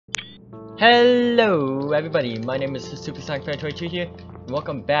Hello everybody, my name is SuperSonic22 here, and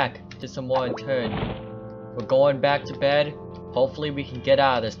welcome back to some more in turn. We're going back to bed. Hopefully we can get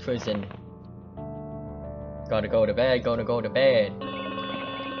out of this prison. Gotta go to bed, gonna go to bed.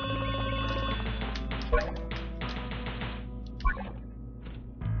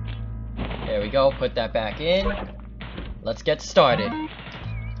 There we go, put that back in. Let's get started.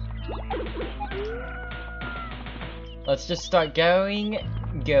 Let's just start going.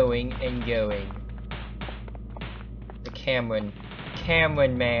 The Cameron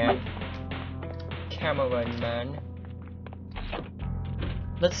man.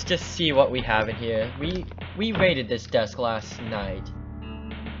 Let's just see what we have in here. We raided this desk last night.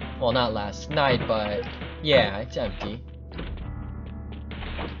 Well, not last night, but yeah, it's empty.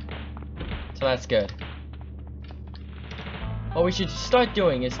 So that's good. What we should start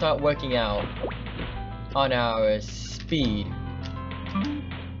doing is start working out on our speed.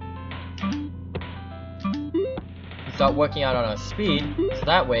 Start working out on our speed, so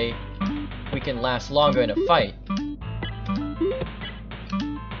that way we can last longer in a fight.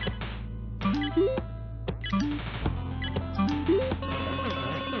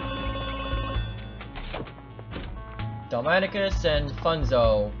 Dalmaticus and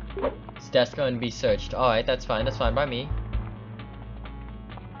Funzo. Is desk going to be searched? Alright, that's fine by me.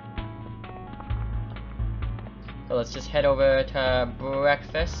 So let's just head over to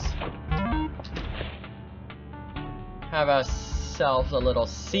breakfast. Have ourselves a little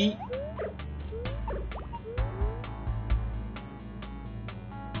seat.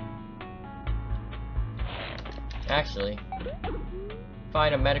 Actually,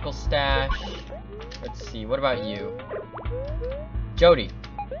 find a medical stash. Let's see, what about you? Jody.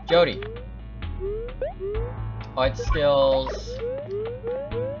 Art skills.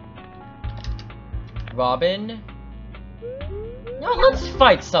 Robin. Now let's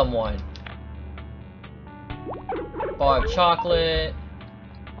fight someone. Bar of chocolate.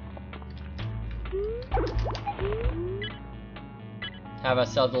 Have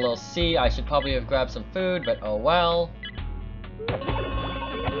ourselves a little seat. I should probably have grabbed some food, but oh well.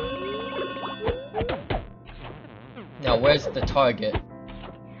 Now where's the target?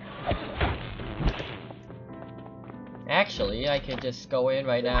 Actually, I could just go in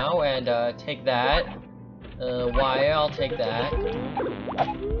right now and take that. Wire, I'll take that.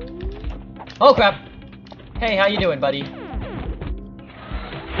 Oh crap! Hey, how you doing, buddy?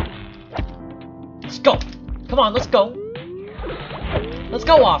 Let's go! Come on, let's go! Let's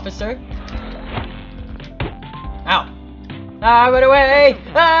go, officer! Ow! Ah, run away!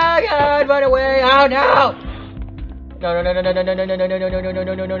 Ah, God, run away! Oh no! No,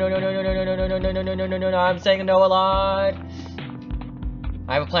 I'm saying no a lot.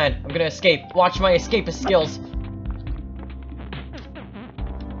 I have a plan. I'm gonna escape. Watch my escapist skills.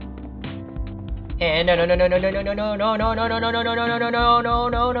 And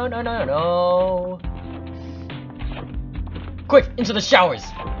no. Quick, into the showers.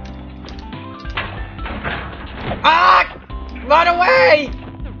 Ah! Run away!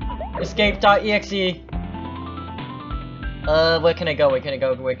 Escape.exe. Where can I go?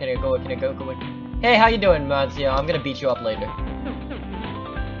 Hey, how you doing, Mazio? I'm gonna beat you up later.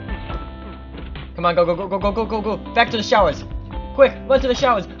 Come on, go. Back to the showers. Quick, run to the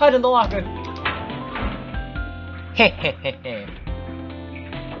showers. Hide in the locker. Hehehe.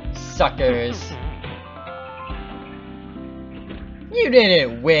 Suckers. You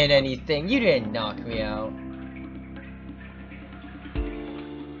didn't win anything. You didn't knock me out.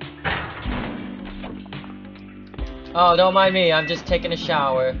 Oh, don't mind me. I'm just taking a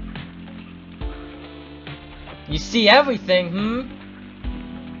shower. You see everything,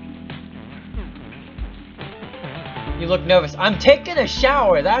 You look nervous. I'm taking a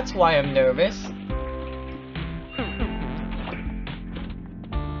shower. That's why I'm nervous.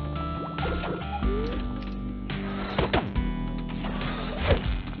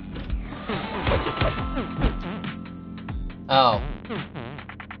 Oh.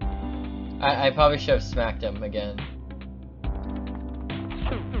 I probably should have smacked him again.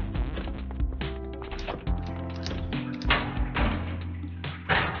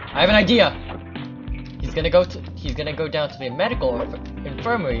 I have an idea. He's gonna go down to the medical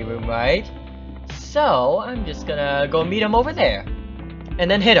infirmary room, right? So I'm just gonna go meet him over there, and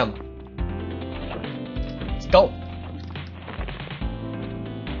then hit him. Let's go.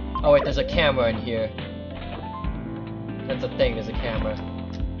 Oh wait, there's a camera in here. That's a thing. There's a camera.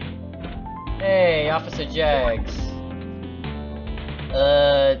 Hey, Officer Jags.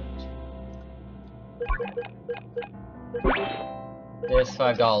 There's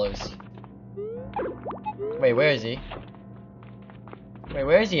 $5. Wait, where is he? Wait,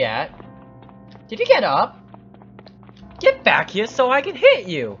 where is he at? Did you get up? Get back here so I can hit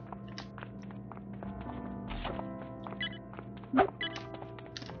you! I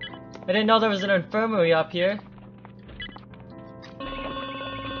didn't know there was an infirmary up here.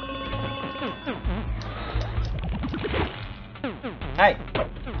 Hey!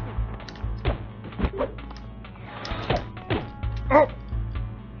 Oh.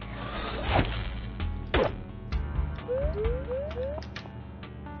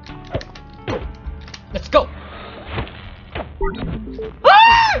 Let's go!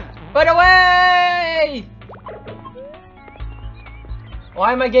 Ah! Run away!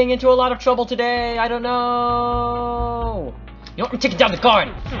 Why am I getting into a lot of trouble today? I don't know. You know what? I'm taking down the guard.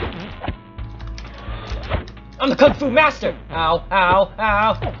 I'm the Kung Fu Master. Ow, ow,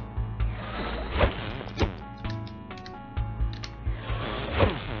 ow.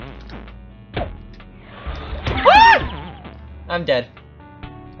 Ah! I'm dead.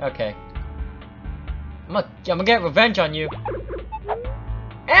 Okay. I'm gonna get revenge on you.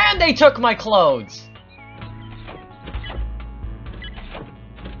 And they took my clothes.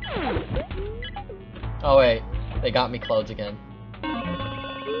 Oh wait, they got me clothes again.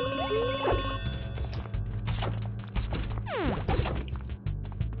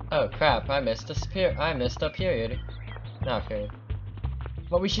 Oh crap, I missed a period. Not a period.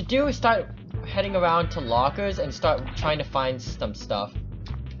 What we should do is start heading around to lockers and start trying to find some stuff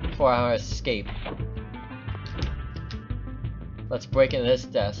for our escape. Let's break into this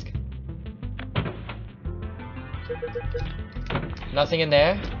desk. Nothing in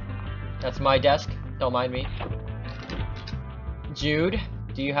there. That's my desk. Don't mind me. Jude,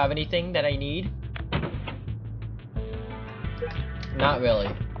 do you have anything that I need? Not really.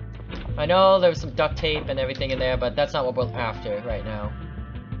 I know there's some duct tape and everything in there, but that's not what we're after right now.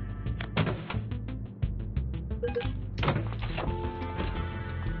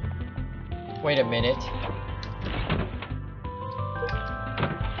 Wait a minute.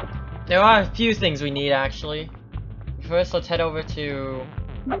 There are a few things we need actually. First, let's head over to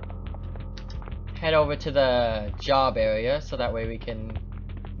the job area so that way we can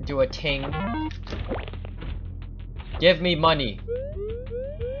do a ting. Give me money.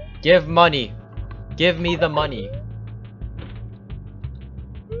 Give money. Give me the money.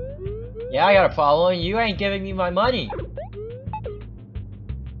 Yeah, I got a problem. You ain't giving me my money.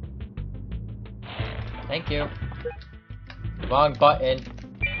 Thank you. Wrong button.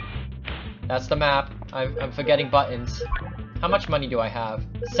 That's the map. I'm forgetting buttons. How much money do I have?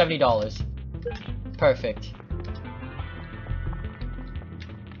 $70. Perfect.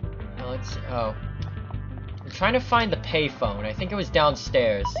 Now let's. Oh. I'm trying to find the payphone. I think it was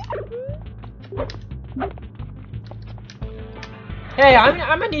downstairs. Hey, I'm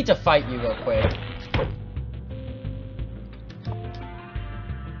gonna need to fight you real quick.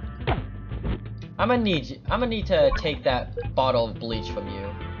 I'm gonna need to take that bottle of bleach from you.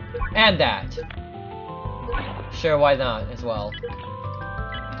 And that. Sure, why not as well.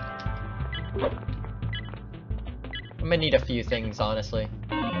 I'm gonna need a few things, honestly.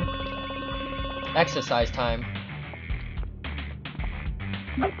 Exercise time.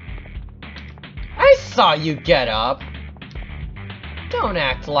 I saw you get up. Don't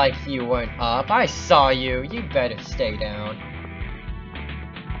act like you weren't up. I saw you. You better stay down.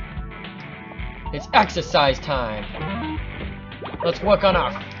 It's exercise time. Let's work on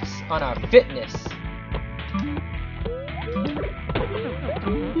our fitness.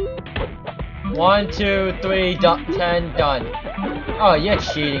 1, 2, 3, 10, done. Oh, you're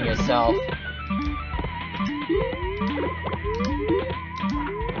cheating yourself.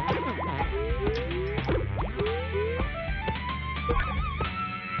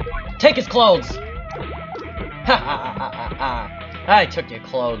 Take his clothes! Ha ha ha ha ha! I took your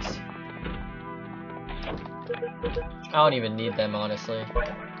clothes. I don't even need them, honestly.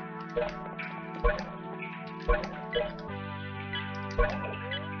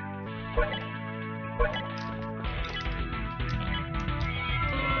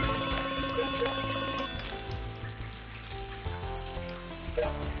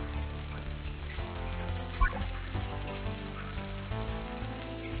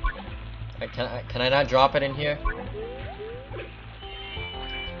 Can I not drop it in here?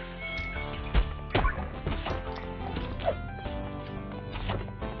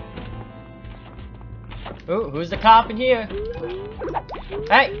 Ooh, who's the cop in here?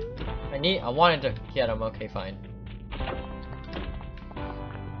 Hey! I wanted to get him. Okay, fine.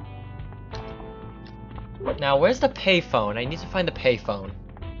 Now, where's the payphone? I need to find the payphone.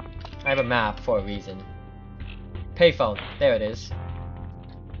 I have a map for a reason. Payphone. There it is.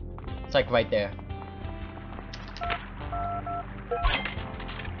 It's like right there.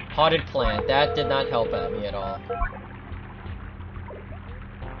 Potted plant. That did not help out me at all.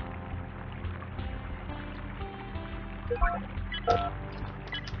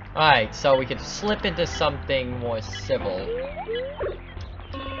 Alright, so we could slip into something more civil.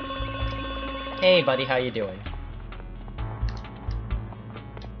 Hey buddy, how you doing?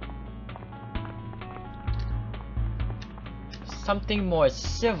 Something more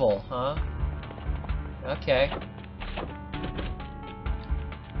civil, huh? Okay.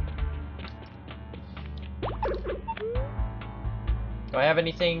 Do I have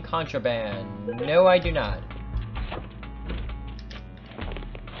anything contraband? No, I do not.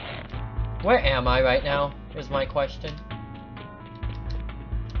 Where am I right now, is my question.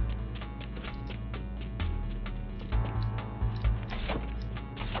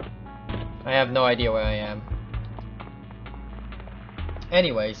 I have no idea where I am.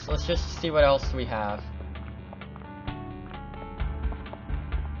 Anyways, let's just see what else we have.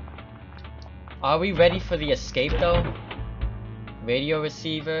 Are we ready for the escape though? Radio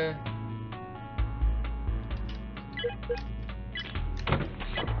receiver.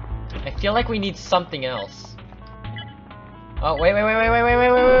 I feel like we need something else. Oh, wait.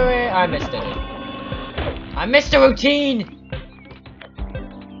 I missed it. I missed the routine!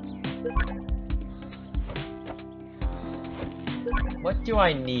 What do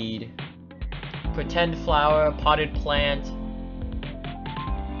I need? Pretend flower, potted plant.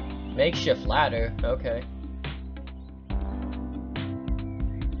 Makeshift ladder, okay.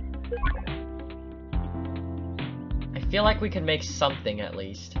 I feel like we can make something at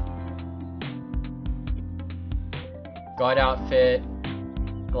least. Guard outfit.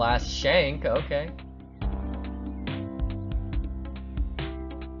 Glass shank, okay.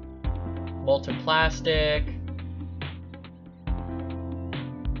 Molten plastic.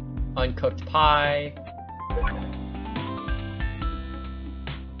 Uncooked pie.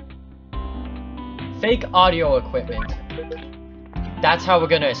 Fake audio equipment. That's how we're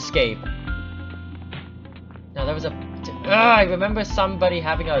gonna escape. Now there was a... I remember somebody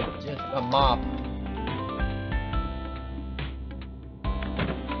having a mop.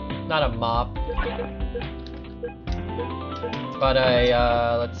 Not a mop. But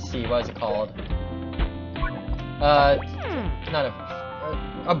a, let's see, what is it called? Not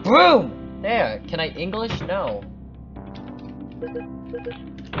a broom! There, can I English? No.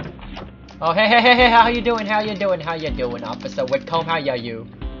 Oh, hey, how you doing, Officer Whitcomb, how are you?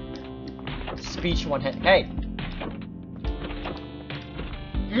 Speech one hit, hey!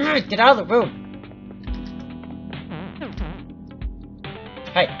 Get out of the room!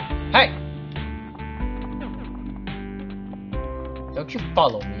 Hey! Don't you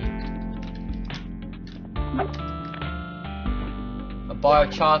follow me. A bar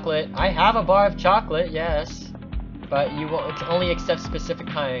of chocolate. I have a bar of chocolate, yes. But you will only accept specific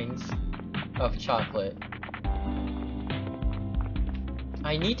kinds of chocolate.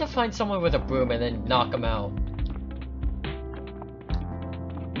 I need to find someone with a broom and then knock them out.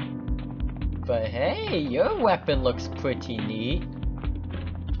 But hey, your weapon looks pretty neat.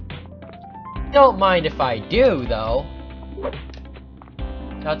 Don't mind if I do, though.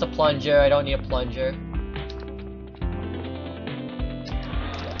 That's a plunger. I don't need a plunger.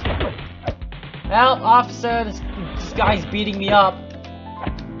 Well, officer, this guy's beating me up.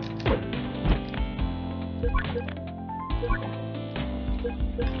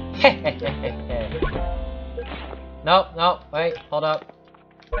 Nope, wait, hold up.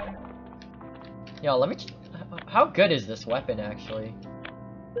 Yo, let me... How good is this weapon, actually?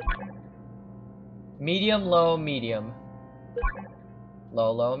 Medium, low, medium.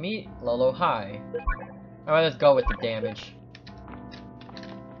 Low, low, high. Alright, let's go with the damage.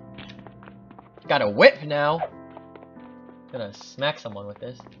 Got a whip now. Gonna smack someone with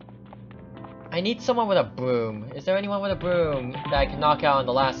this. I need someone with a broom. Is there anyone with a broom that I can knock out in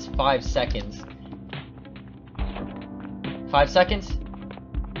the last 5 seconds? 5 seconds?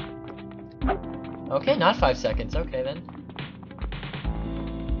 Okay, not 5 seconds. Okay, then.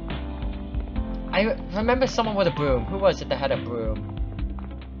 I remember someone with a broom. Who was it that had a broom?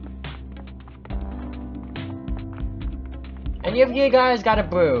 Any of you guys got a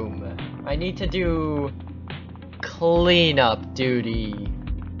broom? I need to do cleanup duty.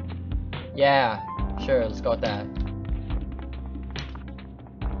 Yeah, sure, let's go with that.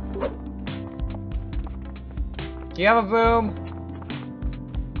 Do you have a broom?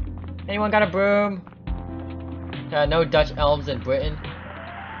 Anyone got a broom? No Dutch elms in Britain?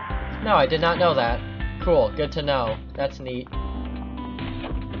 No, I did not know that. Cool, good to know. That's neat.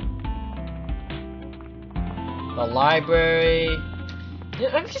 The library.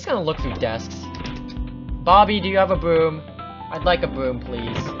 I'm just gonna look through desks. Bobby, do you have a broom? I'd like a broom,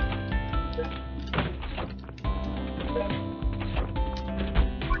 please.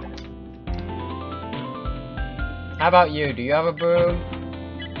 How about you? Do you have a broom?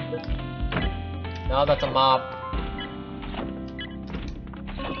 No, that's a mop.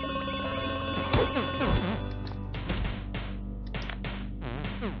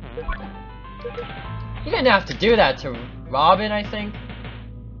 You didn't have to do that to Robin, I think.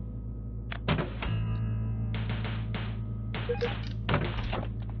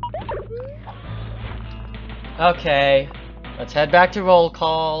 Okay, let's head back to roll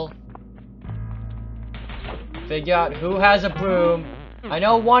call. Figure out who has a broom. I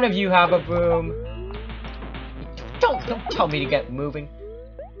know one of you have a broom. Don't tell me to get moving.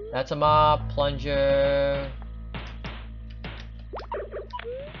 That's a mop, plunger.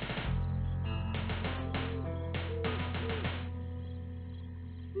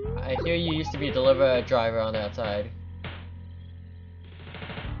 I hear you used to be a delivery driver on that side.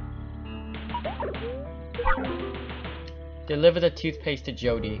 Deliver the toothpaste to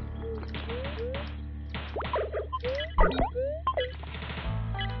Jody.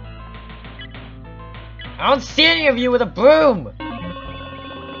 I don't see any of you with a broom!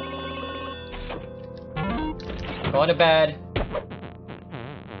 Going to bed.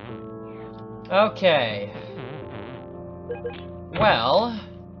 Okay. Well,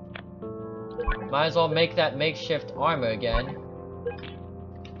 might as well make that makeshift armor again.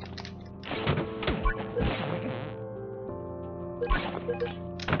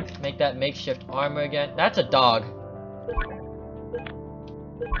 Make that makeshift armor again. That's a dog.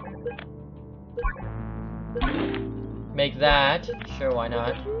 Make that. Sure, why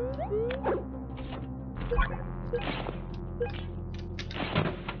not?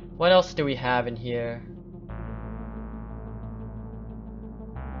 What else do we have in here?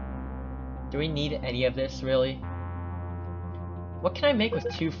 Do we need any of this, really? What can I make with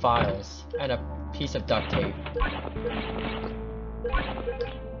 2 files and a piece of duct tape?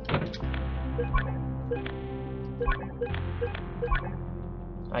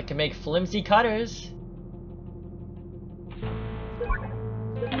 I can make flimsy cutters.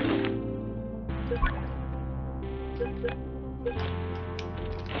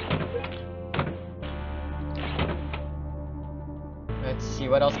 Let's see,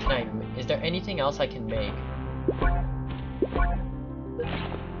 what else can I... Is there anything else I can make?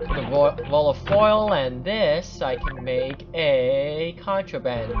 The roll of foil and this, I can make a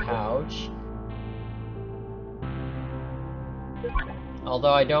contraband pouch.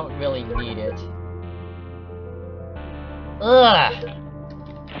 Although I don't really need it. Ugh!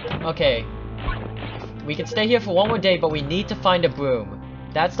 Okay. We can stay here for one more day, but we need to find a broom.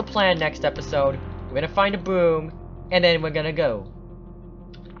 That's the plan next episode. We're gonna find a broom, and then we're gonna go.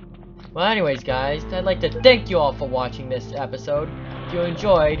 Well, anyways, guys, I'd like to thank you all for watching this episode. If you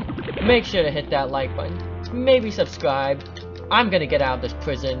enjoyed, make sure to hit that like button. Maybe subscribe. I'm gonna get out of this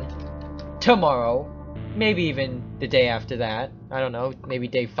prison tomorrow. Maybe even the day after that. I don't know, maybe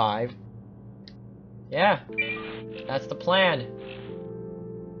day 5. Yeah, that's the plan.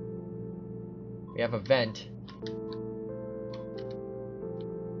 We have a vent.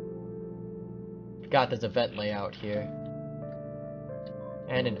 Forgot there's a vent layout here.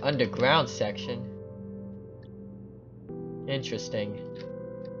 And an underground section. Interesting.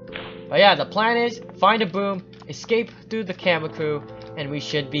 But yeah, the plan is find a broom, escape through the camera crew, and we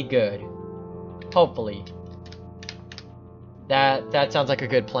should be good. Hopefully. That sounds like a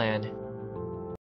good plan.